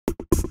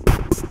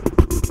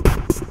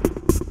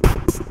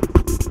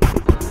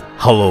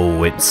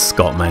Hello, it's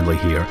Scott Manley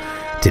here.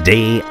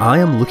 Today I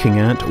am looking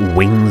at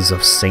Wings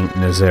of Saint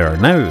Nazaire.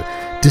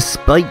 Now,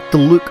 despite the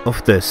look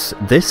of this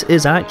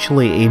is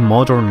actually a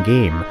modern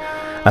game.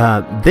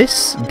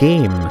 This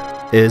game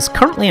is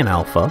currently in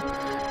alpha.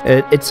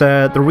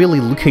 They're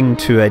really looking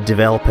to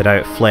develop it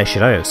out, flesh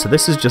it out. So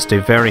this is just a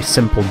very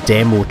simple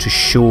demo to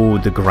show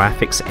the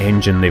graphics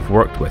engine they've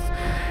worked with.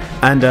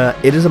 And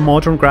it is a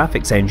modern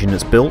graphics engine.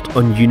 It's built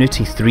on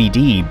Unity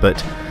 3D,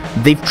 but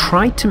they've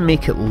tried to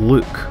make it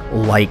look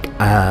like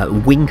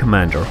Wing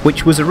Commander,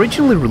 which was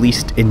originally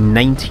released in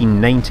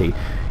 1990.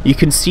 You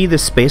can see the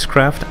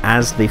spacecraft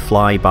as they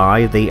fly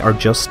by. They are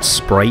just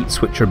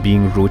sprites which are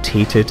being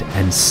rotated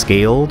and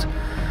scaled.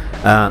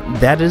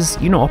 That is,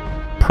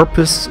 a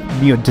purpose,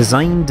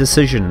 design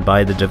decision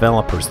by the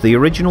developers. The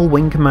original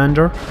Wing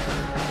Commander,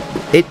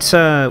 it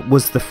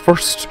was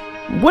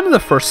one of the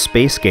first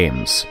space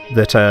games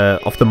that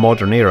of the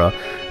modern era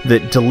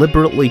that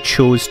deliberately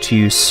chose to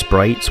use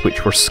sprites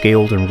which were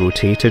scaled and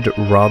rotated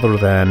rather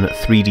than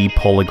 3D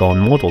polygon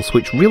models,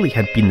 which really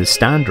had been the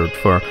standard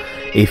for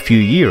a few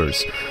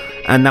years.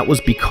 And that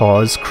was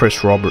because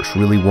Chris Roberts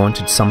really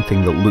wanted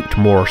something that looked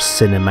more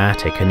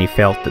cinematic, and he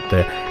felt that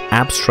the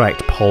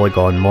abstract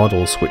polygon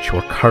models which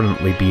were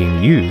currently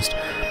being used,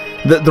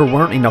 that there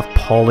weren't enough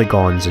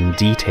polygons and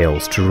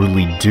details to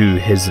really do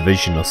his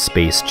vision of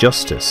space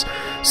justice.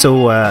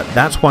 So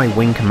that's why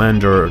Wing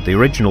Commander, the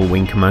original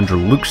Wing Commander,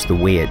 looks the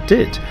way it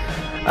did.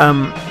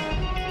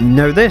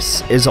 Now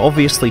this is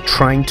obviously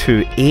trying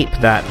to ape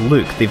that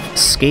look. They've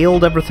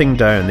scaled everything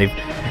down.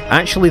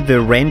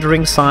 The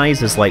rendering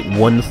size is like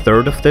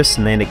 1/3 of this,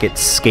 and then it gets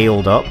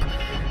scaled up.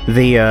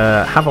 They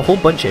have a whole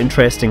bunch of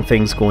interesting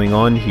things going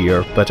on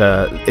here, but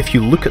if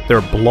you look at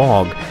their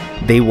blog,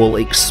 they will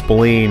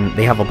explain,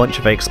 they have a bunch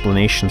of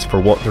explanations for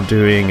what they're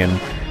doing and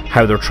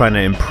how they're trying to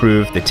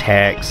improve the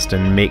text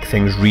and make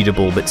things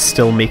readable, but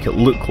still make it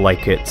look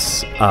like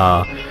it's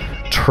a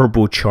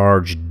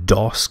turbocharged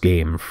DOS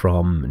game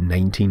from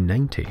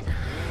 1990.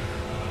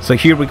 So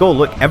here we go,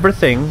 look,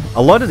 a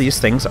lot of these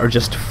things are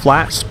just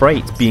flat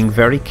sprites being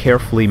very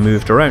carefully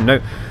moved around. Now,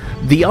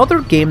 the other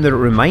game that it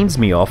reminds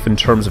me of in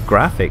terms of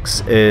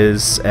graphics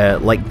is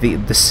like the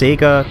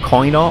Sega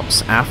Coin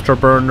Ops,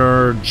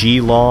 Afterburner,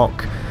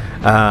 G-Lock,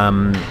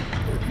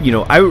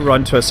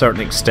 Outrun to a certain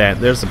extent.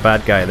 There's the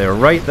bad guy there,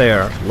 right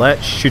there.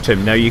 Let's shoot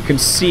him. Now you can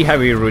see how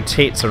he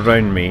rotates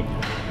around me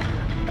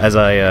as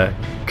I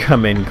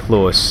come in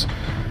close.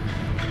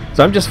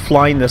 So I'm just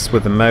flying this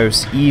with the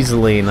mouse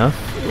easily enough.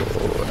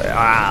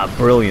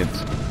 Brilliant.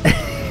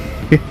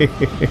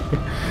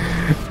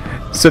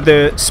 So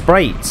the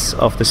sprites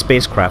of the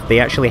spacecraft, they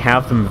actually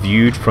have them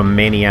viewed from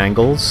many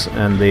angles,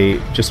 and they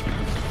just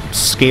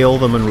scale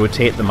them and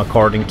rotate them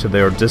according to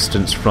their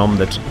distance from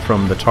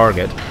the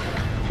target.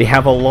 They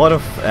have a lot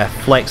of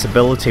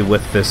flexibility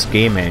with this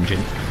game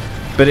engine,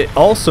 but it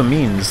also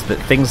means that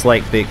things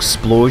like the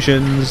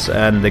explosions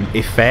and the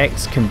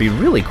effects can be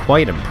really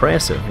quite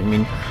impressive. I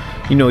mean,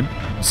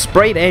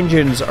 sprite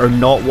engines are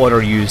not what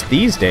are used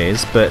these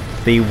days, but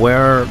they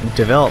were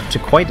developed to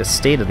quite a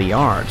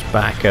state-of-the-art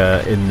back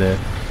in the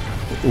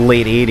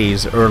late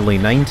 80s, early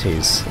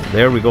 90s.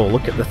 There we go,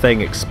 look at the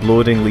thing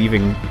exploding,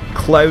 leaving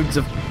clouds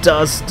of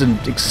dust and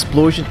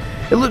explosion.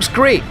 It looks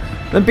great.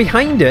 And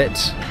behind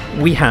it,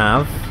 we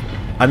have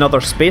another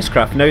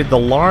spacecraft. Now, the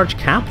large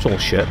capital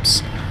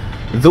ships,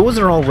 those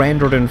are all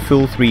rendered in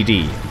full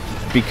 3D,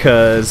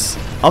 because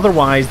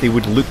otherwise they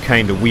would look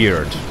kind of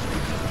weird.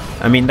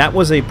 I mean, that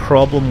was a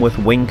problem with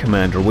Wing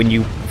Commander. When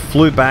you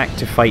flew back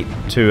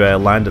to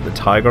land at the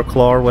Tiger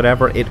Claw or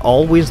whatever, it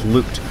always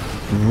looked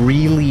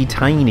really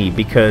tiny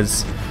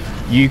because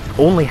you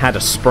only had a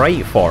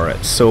sprite for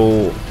it,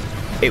 so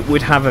it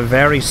would have a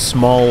very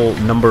small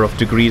number of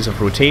degrees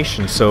of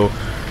rotation, so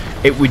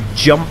it would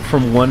jump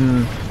from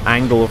one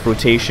angle of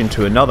rotation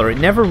to another. It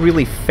never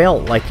really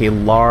felt like a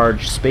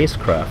large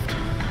spacecraft.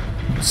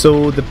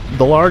 So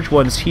the large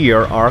ones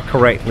here are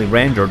correctly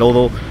rendered,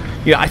 although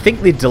I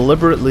think they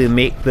deliberately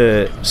make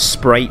the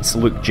sprites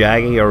look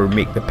jaggy, or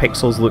make the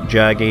pixels look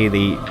jaggy.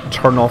 They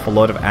turn off a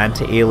lot of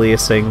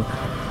anti-aliasing.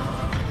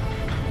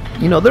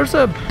 There's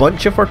a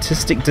bunch of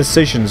artistic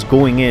decisions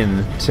going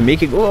in to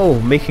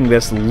making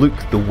this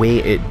look the way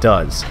it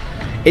does.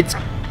 It's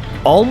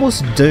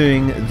almost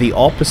doing the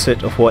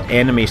opposite of what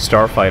Enemy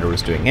Starfighter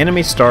is doing.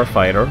 Enemy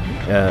Starfighter,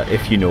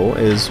 if you know,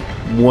 is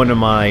one of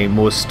my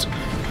most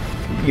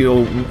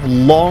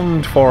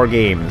longed for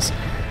games.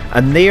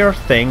 And their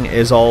thing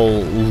is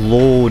all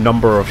low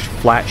number of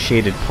flat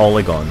shaded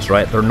polygons,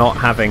 right? They're not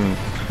having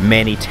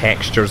many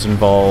textures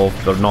involved.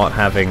 They're not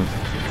having,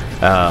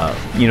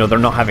 they're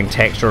not having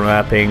texture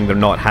mapping. They're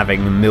not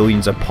having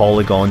millions of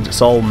polygons.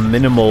 It's all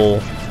minimal,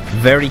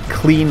 very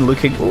clean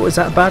looking. Oh, is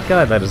that a bad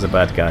guy? That is a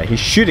bad guy. He's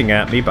shooting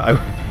at me, but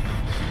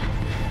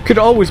could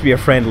always be a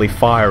friendly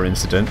fire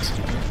incident.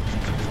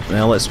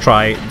 Now let's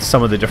try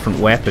some of the different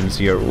weapons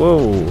here.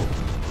 Whoa.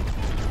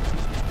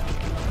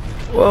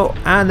 Whoa,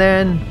 and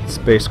then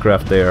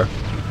spacecraft there.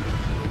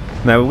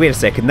 Now wait a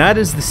second, that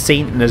is the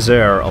Saint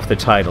Nazaire of the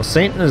title.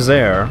 Saint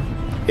Nazaire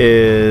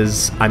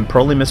is, I'm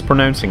probably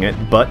mispronouncing it,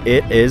 but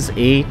it is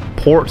a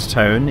port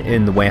town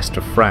in the west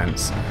of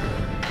France.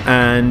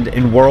 And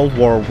in World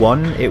War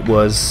I, it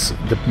was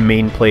the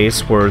main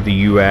place where the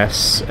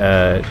US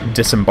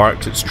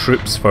disembarked its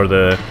troops for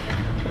the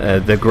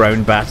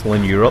ground battle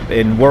in Europe.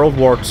 In World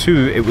War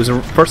II, it was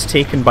first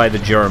taken by the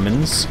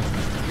Germans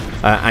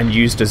and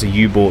used as a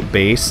U-boat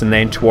base, and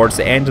then towards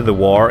the end of the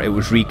war, it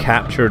was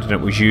recaptured and it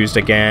was used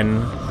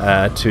again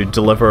to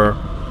deliver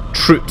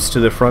troops to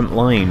the front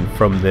line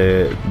from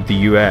the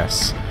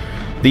US.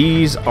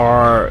 These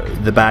are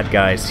the bad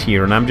guys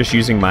here, and I'm just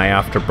using my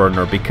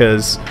afterburner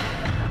because,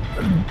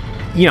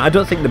 you know, I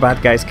don't think the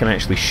bad guys can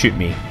actually shoot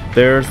me.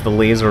 There's the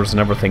lasers and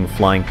everything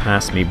flying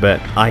past me, but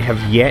I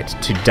have yet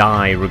to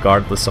die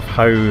regardless of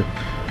how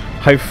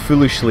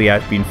foolishly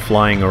I've been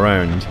flying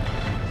around.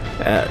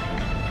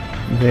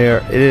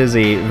 It is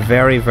a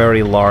very,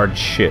 very large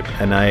ship,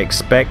 and I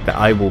expect that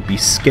I will be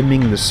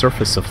skimming the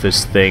surface of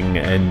this thing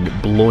and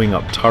blowing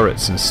up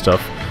turrets and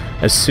stuff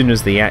as soon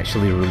as they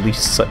actually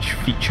release such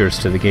features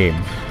to the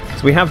game.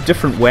 So we have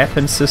different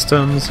weapon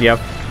systems. You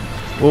have,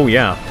 oh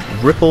yeah,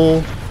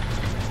 Ripple,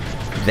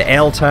 the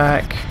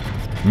LTAC,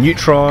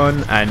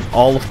 Neutron, and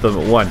all of them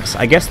at once.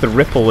 I guess the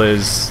Ripple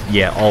is,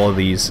 yeah, all of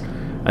these.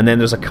 And then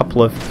there's a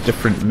couple of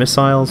different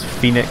missiles,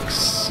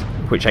 Phoenix,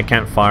 which I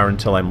can't fire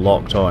until I'm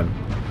locked on.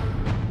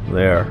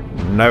 There,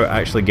 now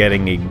actually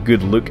getting a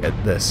good look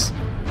at this.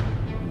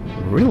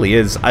 It really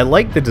is. I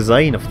like the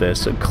design of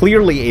this.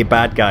 Clearly a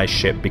bad guy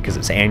ship because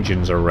its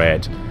engines are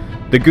red.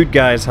 The good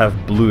guys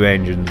have blue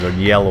engines or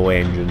yellow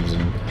engines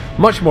and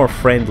much more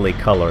friendly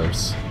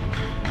colors.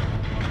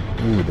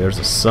 Ooh, there's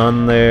a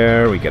sun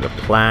there. We get a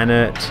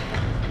planet,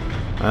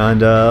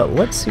 and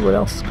let's see what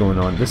else is going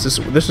on. This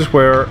is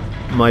where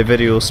my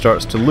video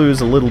starts to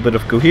lose a little bit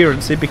of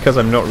coherency because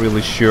I'm not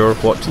really sure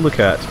what to look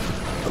at.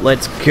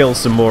 Let's kill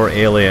some more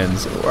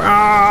aliens.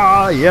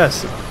 Ah,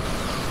 yes,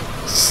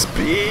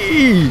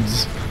 speed.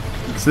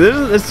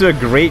 So this is a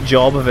great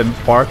job of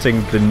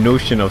imparting the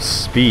notion of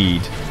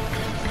speed.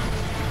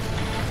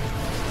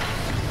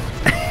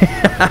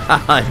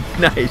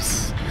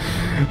 Nice.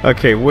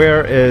 Okay,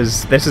 where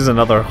is... This is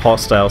another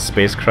hostile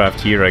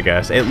spacecraft here, I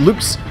guess.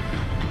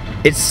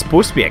 It's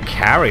supposed to be a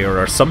carrier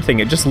or something.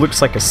 It just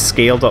looks like a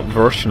scaled up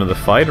version of the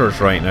fighters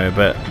right now,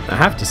 but I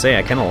have to say,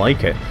 I kind of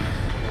like it.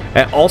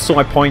 Also,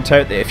 I point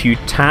out that if you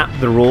tap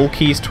the roll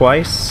keys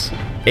twice,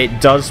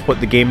 it does what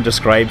the game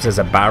describes as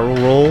a barrel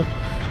roll.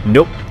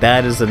 Nope,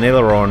 that is an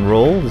aileron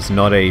roll. It's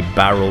not a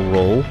barrel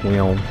roll. We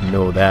all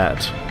know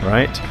that,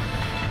 right?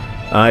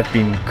 I've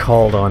been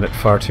called on it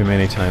far too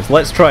many times.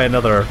 Let's try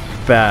another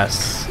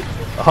pass.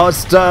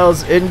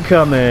 Hostiles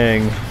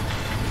incoming.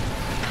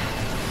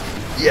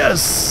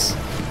 Yes.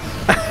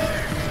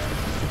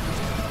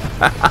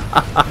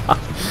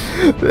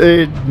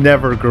 It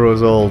never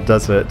grows old,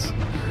 does it?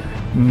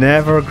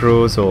 Never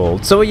grows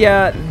old. So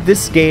yeah,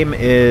 this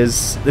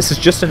is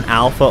just an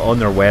alpha on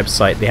their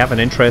website. They have an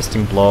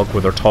interesting blog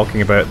where they're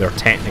talking about their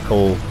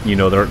technical, you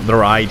know,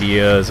 their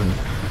ideas and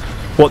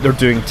what they're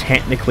doing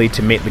technically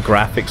to make the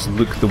graphics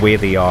look the way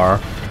they are.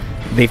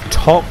 They've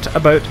talked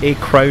about a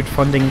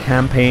crowdfunding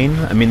campaign.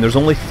 I mean, there's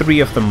only 3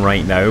 of them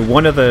right now.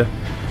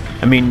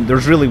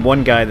 There's really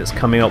one guy that's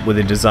coming up with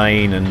a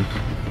design, and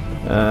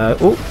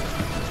oh,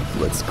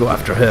 let's go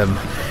after him.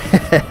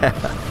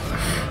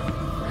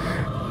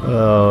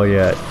 Oh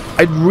yeah,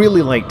 I'd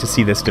really like to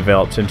see this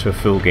developed into a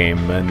full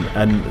game,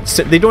 and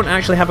so they don't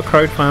actually have a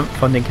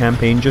crowdfunding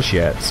campaign just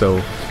yet,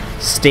 so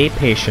stay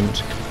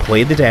patient,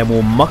 play the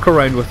demo, muck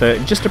around with it,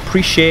 and just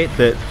appreciate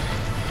that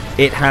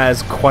it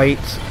has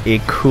quite a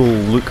cool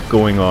look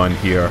going on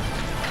here.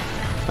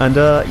 And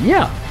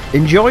yeah,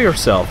 enjoy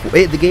yourself.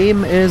 The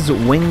game is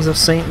Wings of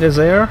Saint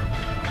Nazaire.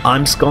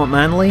 I'm Scott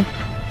Manley.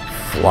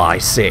 Fly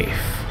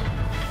safe.